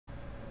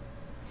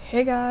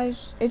Hey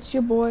guys, it's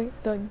your boy,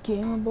 the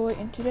Gamer Boy,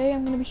 and today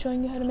I'm going to be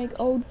showing you how to make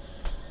old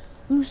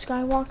Luke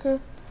Skywalker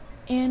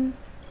in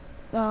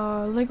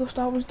Lego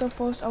Star Wars The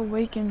Force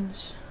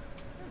Awakens.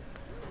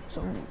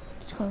 So,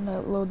 just going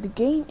to load the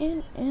game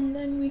in, and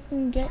then we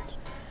can get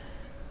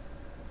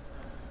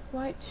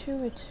right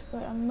to it.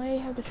 But I may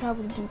have to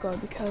travel to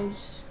Dugar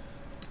because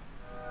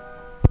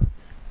I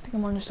think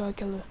I'm on the Star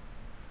Killer.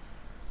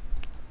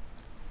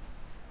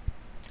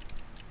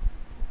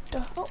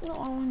 Oh no,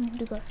 I'm on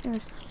Dugar.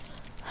 Anyways.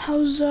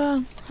 How's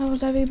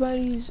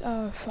everybody's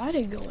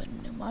Friday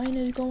going? Mine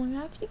is going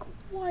actually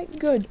quite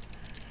good.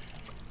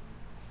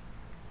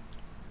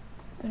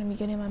 Gonna be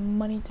getting my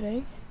money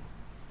today.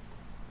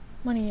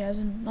 Money as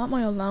in not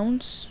my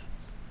allowance.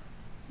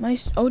 My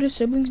older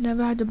siblings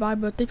never had to buy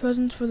birthday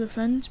presents for their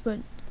friends, but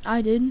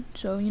I did,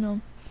 so you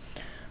know,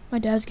 my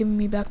dad's giving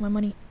me back my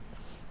money.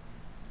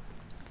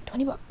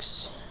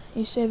 $20.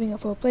 He's saving it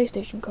for a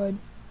PlayStation card.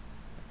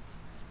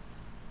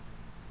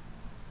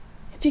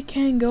 If you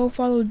can, go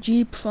follow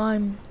G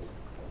Prime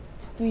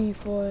 3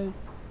 for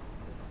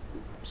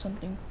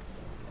something.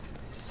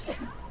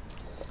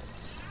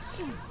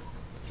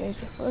 Okay,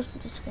 so first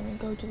we're just gonna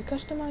go to the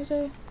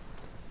customizer.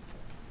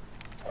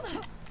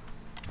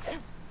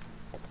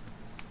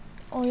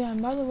 Oh yeah,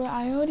 and by the way,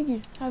 I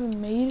already have it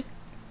made.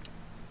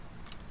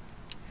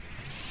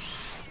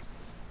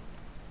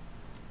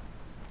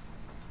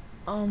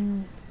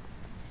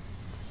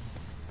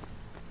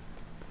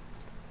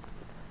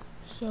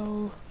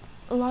 So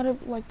a lot of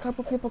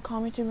couple people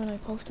commented when I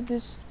posted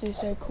this. They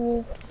said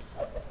cool,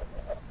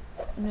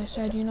 and they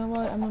said, you know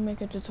what, I'm gonna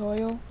make a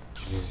tutorial.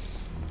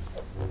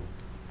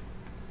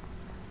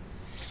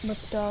 But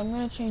I'm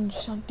gonna change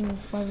something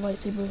by the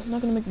lightsaber. I'm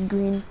not gonna make it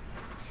green.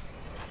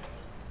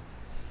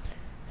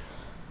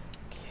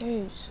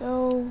 Okay,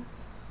 so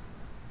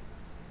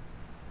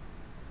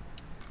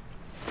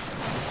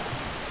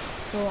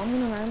I'm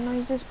gonna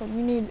randomize this, but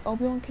we need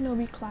Obi-Wan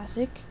Kenobi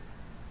Classic.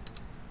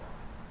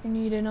 You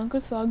need an Uncle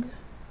Thug.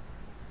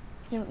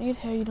 You don't need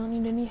hair, you don't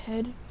need any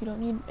head, you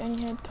don't need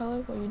any head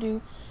color, well you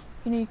do.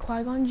 You need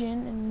Qui-Gon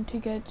Jinn, and to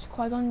get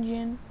Qui-Gon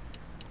Jinn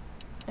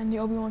and the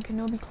Obi-Wan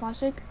Kenobi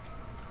Classic,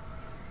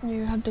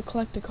 you have to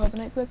collect the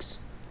carbonite bricks.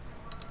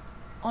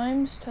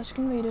 Arms,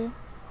 Tusken Raider.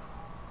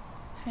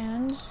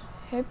 Hands,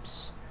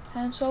 hips,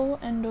 Han Solo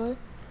Endor.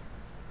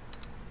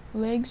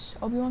 Legs,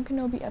 Obi-Wan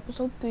Kenobi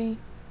Episode 3.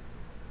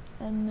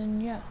 And then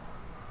yeah,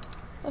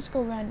 let's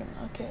go random.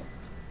 Okay,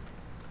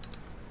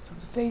 so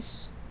the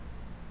face,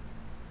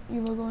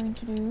 you are going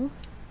to do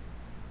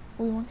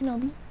Obi-Wan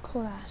Kenobi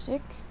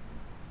Classic.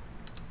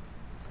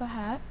 The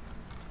hat,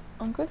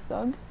 Uncle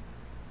Thug.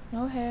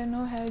 No hair,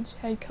 no heads,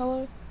 head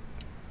color,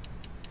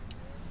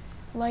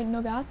 light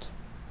nougat.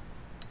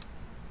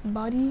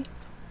 Body,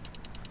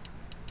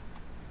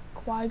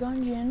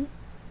 Qui-Gon Jinn.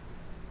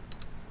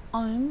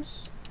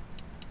 Arms,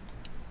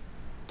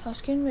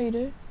 Tusken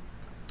Raider.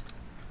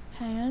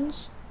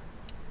 Hands,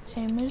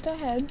 same as the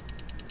head.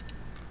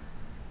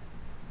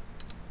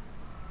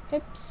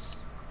 Hips,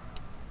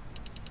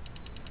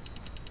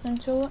 Han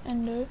Solo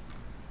Endor.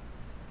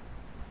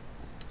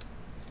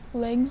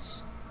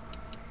 Legs,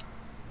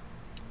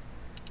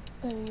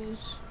 there he is,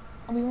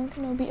 Obi-Wan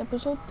Kenobi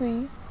Episode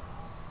 3.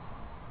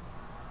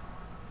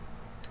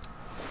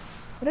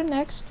 What is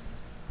next?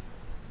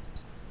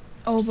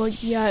 Oh,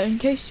 but yeah, in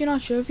case you're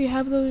not sure if you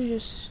have those,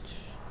 just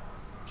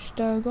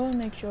go and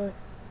make sure.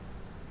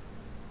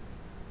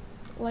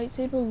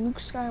 Lightsaber Luke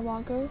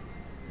Skywalker.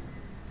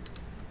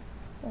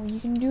 Well, you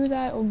can do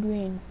that or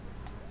green.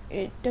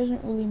 It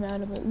doesn't really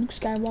matter, but Luke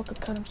Skywalker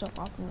cut himself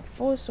off from the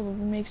Force, so it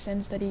makes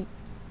sense that he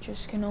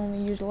just can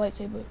only use the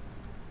lightsaber.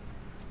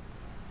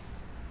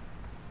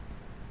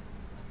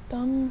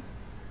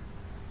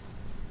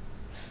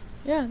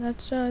 Yeah,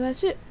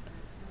 that's it.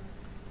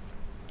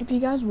 If you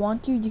guys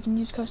want to, you can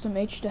use Custom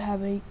H to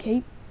have a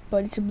cape,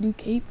 but it's a blue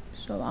cape,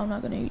 so I'm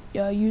not gonna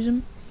use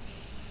him.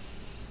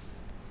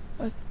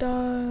 But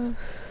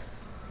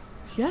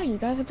yeah, you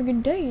guys have a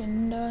good day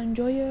and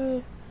enjoy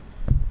your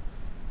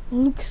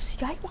Luke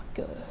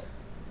Skywalker.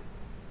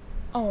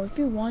 Oh, if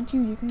you want to,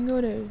 you can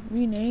go to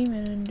rename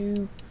and then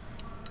do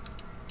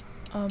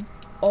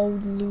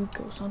old Luke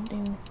or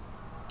something,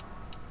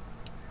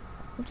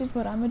 which is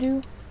what I'm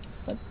gonna do.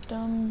 But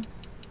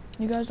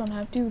you guys don't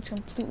have to. It's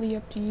completely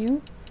up to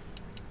you.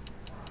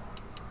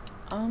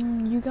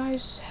 You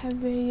guys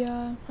have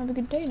a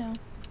good day now.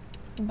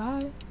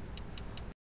 Bye.